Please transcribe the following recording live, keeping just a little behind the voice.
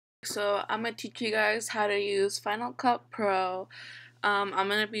So I'm gonna teach you guys how to use Final Cut Pro. I'm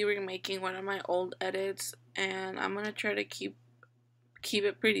gonna be remaking one of my old edits, and I'm gonna try to keep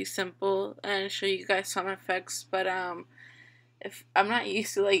it pretty simple and show you guys some effects. But if I'm not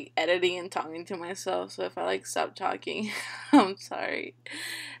used to like editing and talking to myself, so if I like stop talking, I'm sorry.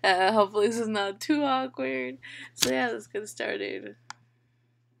 Hopefully this is not too awkward. So yeah, let's get started.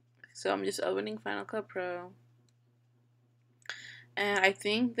 So I'm just opening Final Cut Pro. And I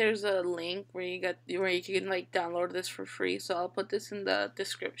think there's a link where you can like download this for free. So I'll put this in the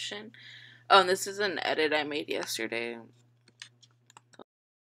description. Oh, and this is an edit I made yesterday.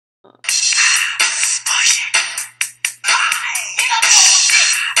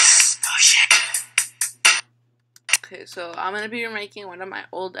 Okay, so I'm gonna be remaking one of my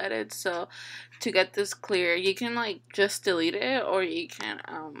old edits. So to get this clear, you can like just delete it, or you can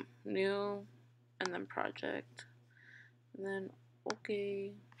new and then project and then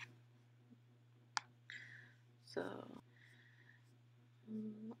okay.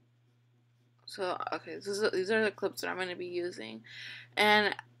 So okay, these are the clips that I'm going to be using,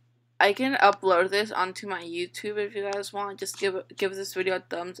 and I can upload this onto my YouTube if you guys want. Just give this video a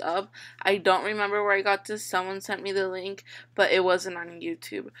thumbs up. I don't remember where I got this. Someone sent me the link, but it wasn't on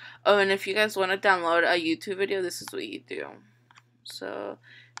YouTube. Oh, and if you guys want to download a YouTube video, this is what you do. So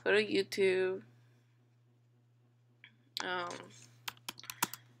go to YouTube.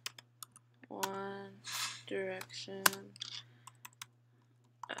 One Direction.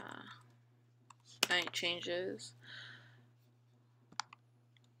 Night Changes.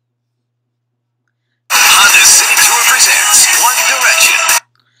 Honda City Tour presents One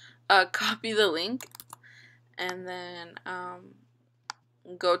Direction. Copy the link, and then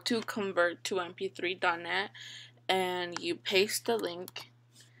go to convert to mp3.net, and you paste the link,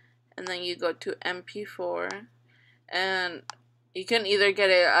 and then you go to mp4, and you can either get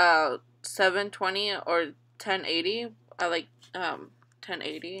it 720 or 1080. I like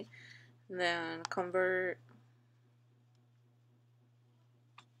 1080. Then convert,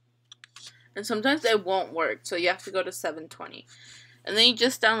 and sometimes it won't work, so you have to go to 720, and then you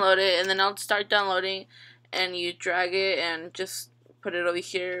just download it, and then I'll start downloading, and you drag it and just put it over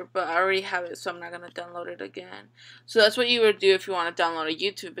here. But I already have it, so I'm not gonna download it again. So that's what you would do if you want to download a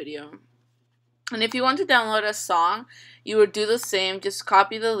YouTube video. And if you want to download a song, you would do the same. Just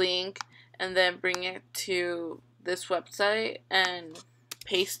copy the link and then bring it to this website and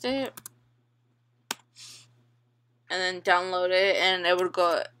paste it, and then download it, and it will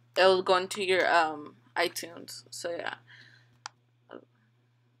go into your iTunes. So yeah.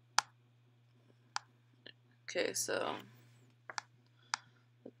 Okay, so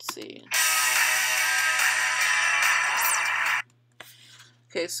let's see.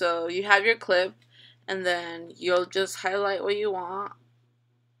 Okay, so you have your clip, and then you'll just highlight what you want.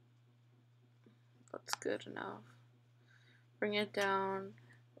 That's good enough. Bring it down.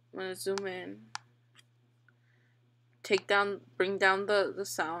 I'm gonna zoom in. Bring down the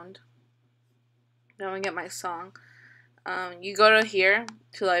sound. Then I'm gonna get my song. You go to here,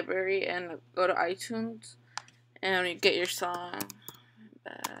 to library, and go to iTunes, and you get your song.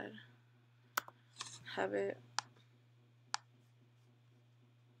 Bad Habit.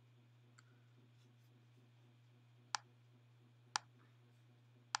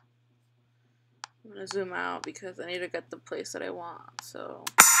 I'm gonna zoom out because I need to get the place that I want. So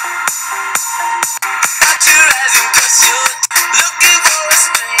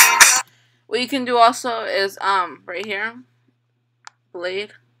what you can do also is right here,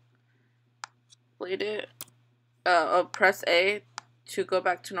 blade it. Press A to go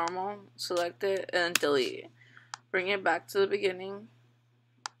back to normal. Select it and delete. Bring it back to the beginning.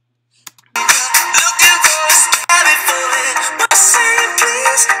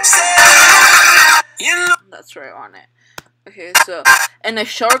 That's where I want it. Okay, so, and a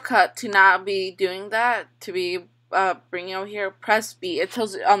shortcut to not be doing that, to be bringing over here, press B. It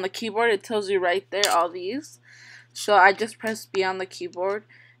tells you on the keyboard, it tells you right there all these. So I just press B on the keyboard,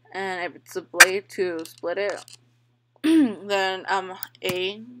 and if it's a blade, to split it. Then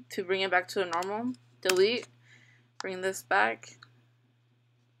A to bring it back to the normal. Delete. Bring this back.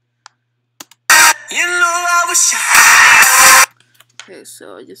 Okay,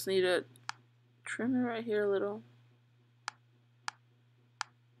 so I just need to trim it right here a little.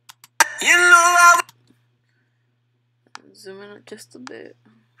 Zoom in just a bit.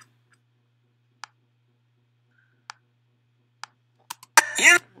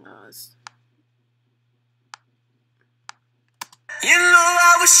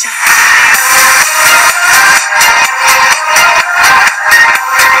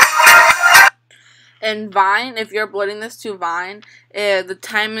 in Vine, if you're uploading this to Vine, the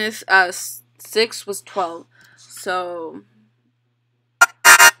time is 6 was 12. So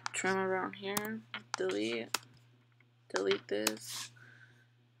trim around here, delete this,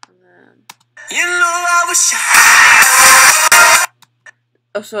 and then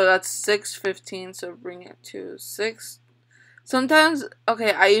oh, so that's 6:15. So bring it to 6. Sometimes,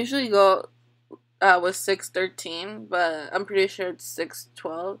 okay, I usually go with 6:13, but I'm pretty sure it's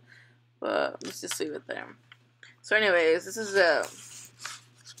 6:12. But let's just leave it there. So, anyways, this is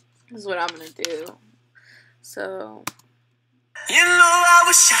what I'm gonna do. So,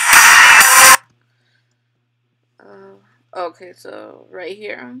 okay, so right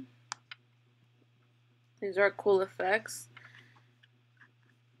here, these are cool effects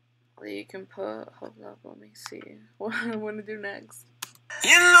that you can put. Hold up, let me see what I want to do next.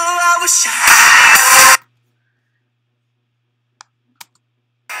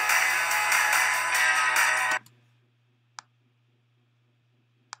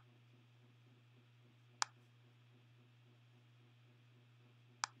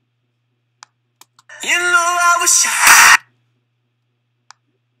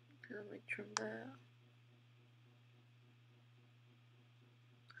 Let me trim that.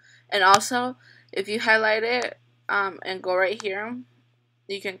 And also, if you highlight it and go right here,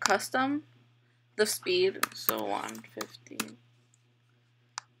 you can custom the speed. So 150.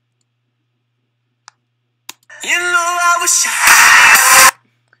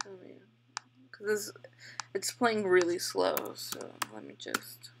 Because it's playing really slow, so let me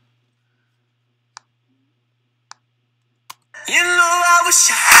just.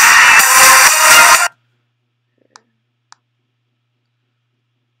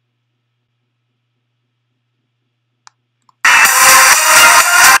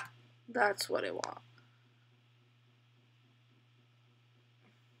 That's what I want.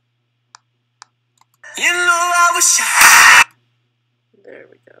 There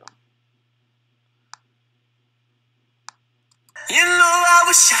we go.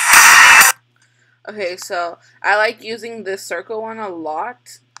 Okay, so I like using this circle one a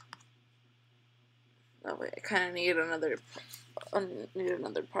lot. Oh wait, I kind of need another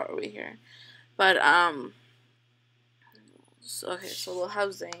part over here. But so, okay, so we'll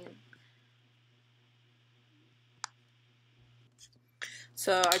have Zane.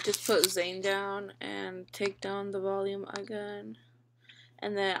 So I just put Zane down and take down the volume again.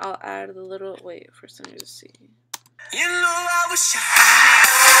 And then I'll add the little, wait, first I need to see.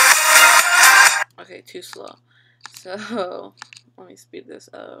 Okay, too slow. So, let me speed this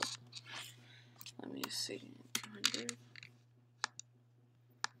up. Let me see, 200.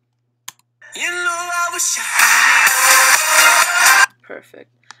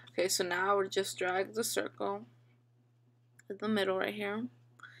 Perfect. Okay, so now we'll just drag the circle in the middle right here.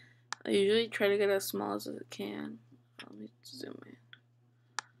 I usually try to get as small as I can. Let me zoom in.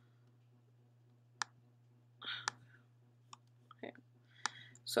 Okay.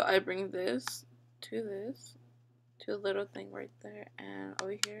 So I bring this to a little thing right there, and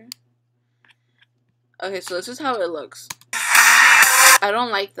over here. Okay, so this is how it looks. I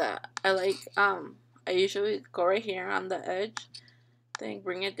don't like that. I like, I usually go right here on the edge, then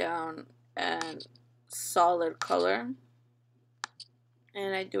bring it down, and solid color.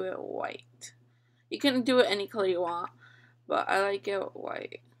 And I do it white. You can do it any color you want, but I like it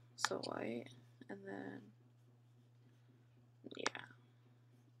white. So white, and then, yeah.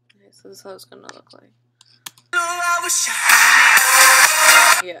 Okay, so this is how it's gonna look like.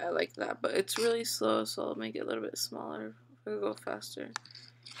 Yeah, I like that, but it's really slow, so I'll make it a little bit smaller. If I go faster.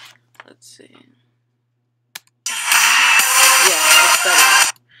 Let's see. Yeah, it's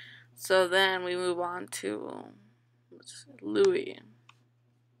better. So then we move on to Louis.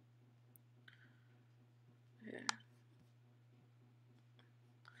 Yeah.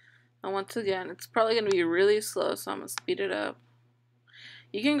 And once again, it's probably going to be really slow, so I'm going to speed it up.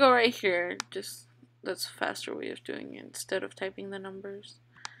 You can go right here, just that's a faster way of doing it instead of typing the numbers.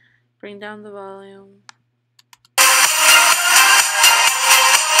 Bring down the volume.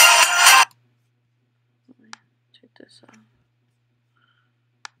 Let me take this off.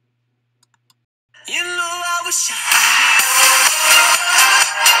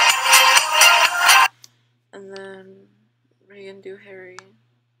 And then we can do Harry.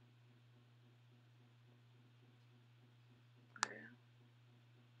 Okay.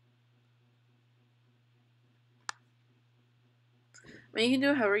 I mean, you can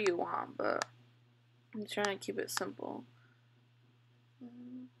do it however you want, but I'm trying to keep it simple.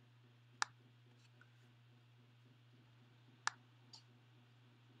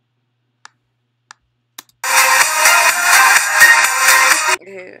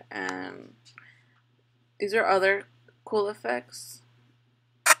 Okay, and These are other cool effects.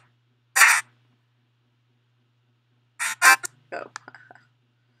 Oh.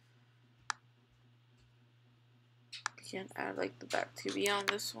 You can't add like the back TV on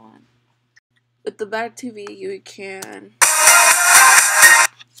this one. With the back TV, you can.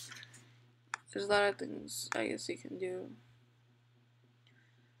 There's a lot of things I guess you can do.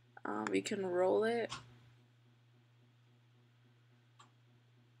 You can roll it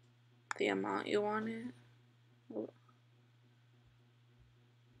the amount you want it. Let's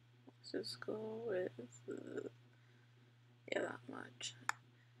just go with yeah, that much.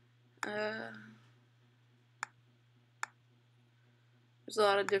 There's a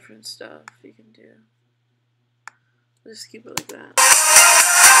lot of different stuff you can do. Just keep it like that.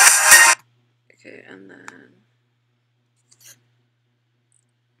 Okay, and then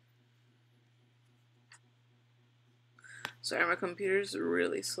sorry, my computer's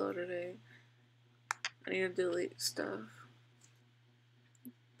really slow today. I need to delete stuff.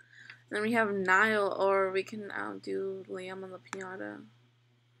 Then we have Nile, or we can do Liam on the Pinata. Okay,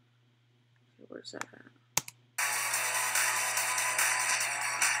 where's that at?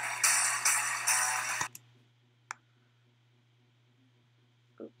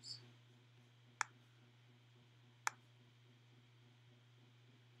 Oops.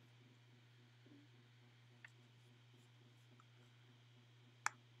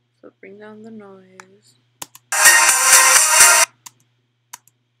 So bring down the noise.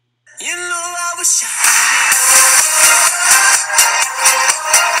 You know I was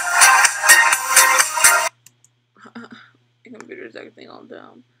my computer's acting all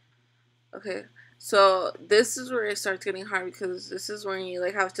down. Okay, so this is where it starts getting hard because this is when you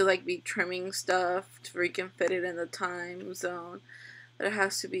like have to like be trimming stuff to where you can fit it in the time zone that it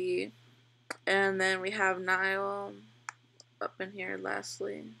has to be. And then we have Nile up in here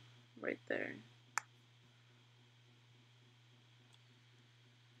lastly, right there.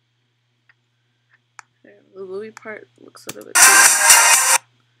 Okay, the Louis part looks a little bit too long.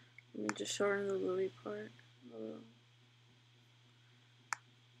 Let me just shorten the Louis part a little.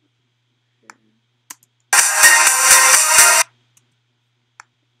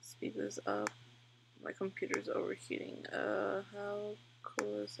 Speed this up. My computer's overheating. How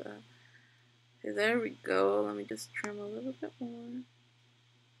cool is that? Okay, there we go. Let me just trim a little bit more.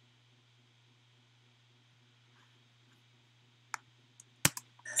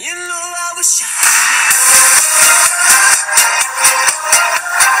 You know I was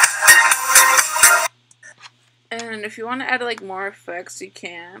and if you want to add like more effects, you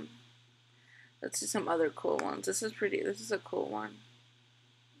can. Let's see some other cool ones. This is pretty. This is a cool one.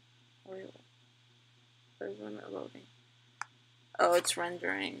 Wait, where's it loading? Oh, it's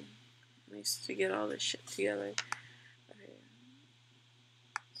rendering. Nice to get all this shit together. Okay.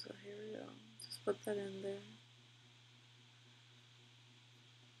 So here we go. Just put that in there.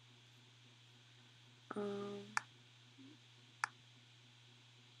 No,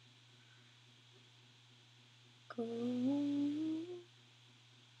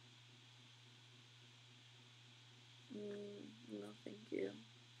 thank you.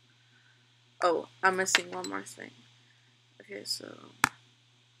 Oh, I'm missing one more thing. Okay, so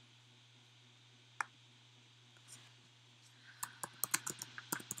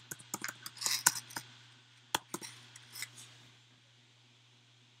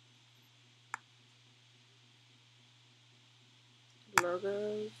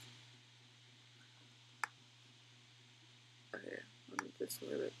logos. Okay, let me just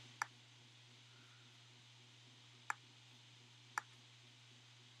move it.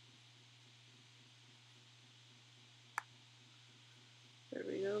 There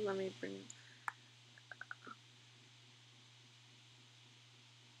we go. Let me bring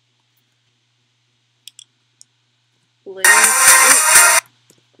blade.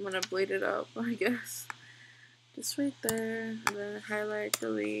 I'm gonna blade it up, I guess. Just right there, and then highlight,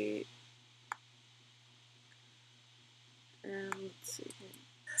 delete, and let's see.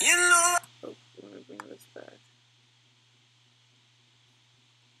 Oh, let me bring this back.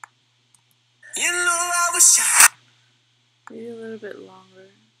 Maybe a little bit longer.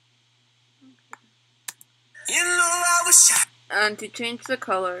 Okay. And to change the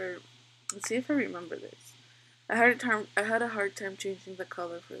color, let's see if I remember this. I had a hard time changing the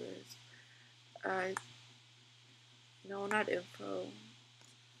color for this. No, not info.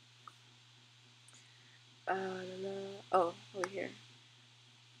 Oh, over here.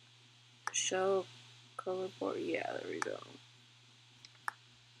 Show color board. Yeah, there we go.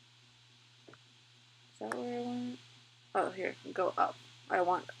 Is that where I want? Oh, here. Go up. I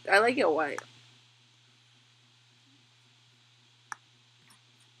like it white.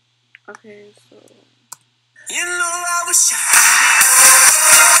 Okay, so You know I wish I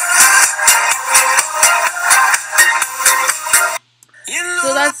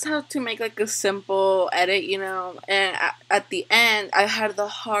So that's how to make like a simple edit, you know. And at the end, I had the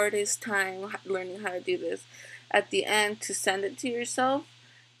hardest time learning how to do this. At the end, to send it to yourself,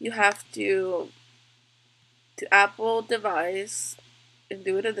 you have to Apple device and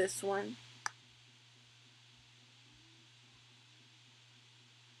do it to this one.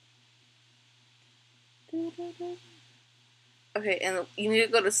 Okay, and you need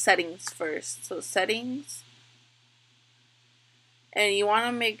to go to settings first. So settings, and you want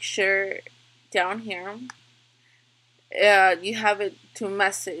to make sure down here, you have it to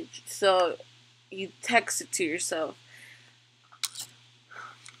message. So you text it to yourself.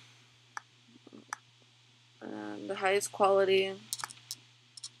 The highest quality, and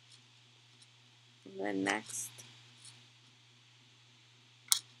then next.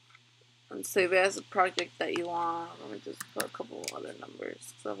 And save it as a project that you want. Let me just put a couple other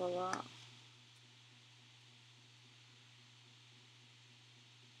numbers. Blah, blah, blah.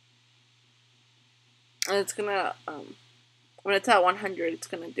 And it's gonna, when it's at 100, it's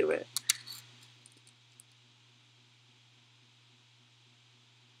gonna do it.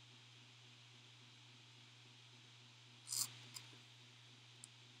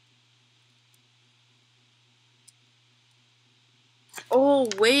 Oh,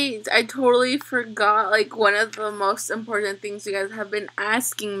 wait, I totally forgot, like, one of the most important things you guys have been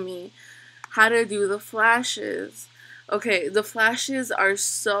asking me, how to do the flashes. Okay, the flashes are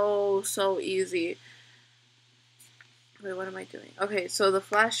so easy. Wait, what am I doing? Okay, so the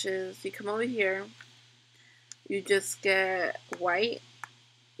flashes, you come over here, you just get white,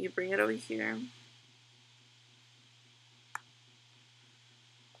 you bring it over here,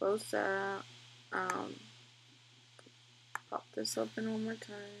 close that, pop this open one more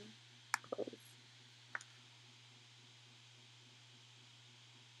time, close.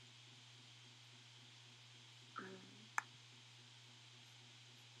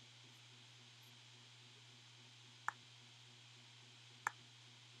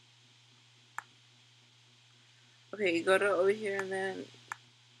 Okay, you go to over here and then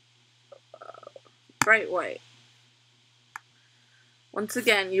bright white. Once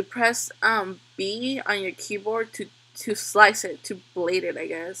again, you press B on your keyboard to slice it, to blade it, I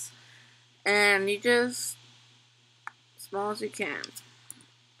guess. And you just small as you can.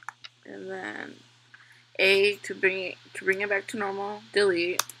 And then A to bring it back to normal,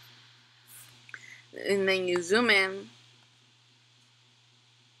 delete. And then you zoom in.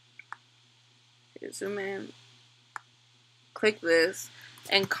 You zoom in. Click this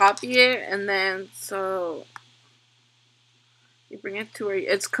and copy it, and then so you bring it to where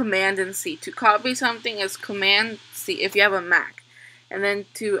it's Command and C. To copy something is Command C if you have a Mac, and then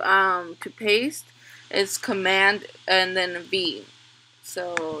to paste is Command and then V.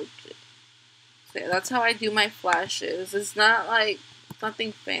 So that's how I do my flashes. It's not like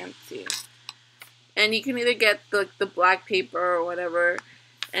nothing fancy, and you can either get the black paper or whatever,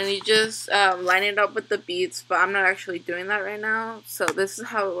 and you just line it up with the beads. But I'm not actually doing that right now, so this is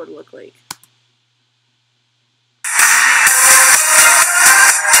how it would look like.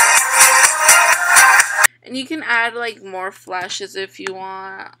 And you can add like more flashes if you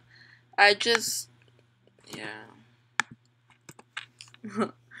want. I just, yeah.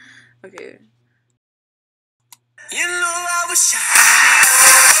 Okay. You know I wish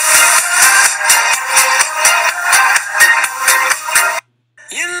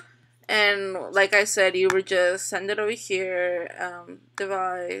And like I said, you would just send it over here,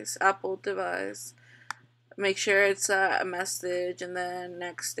 device, Apple device. Make sure it's a message, and then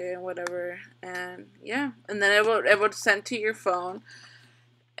next day and whatever, and yeah, and then it would send to your phone,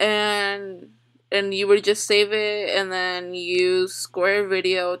 and you would just save it, and then use Square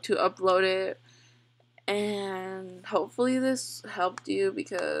Video to upload it. And hopefully this helped you,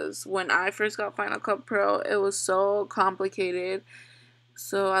 because when I first got Final Cut Pro, it was so complicated.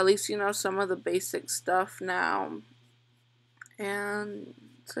 So at least you know some of the basic stuff now. And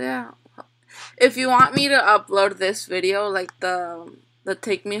so yeah. If you want me to upload this video, like the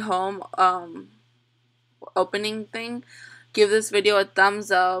Take Me Home opening thing, give this video a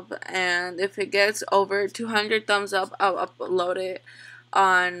thumbs up, and if it gets over 200 thumbs up, I'll upload it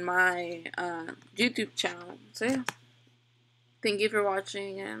on my YouTube channel. So yeah, thank you for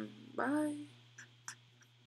watching, and bye.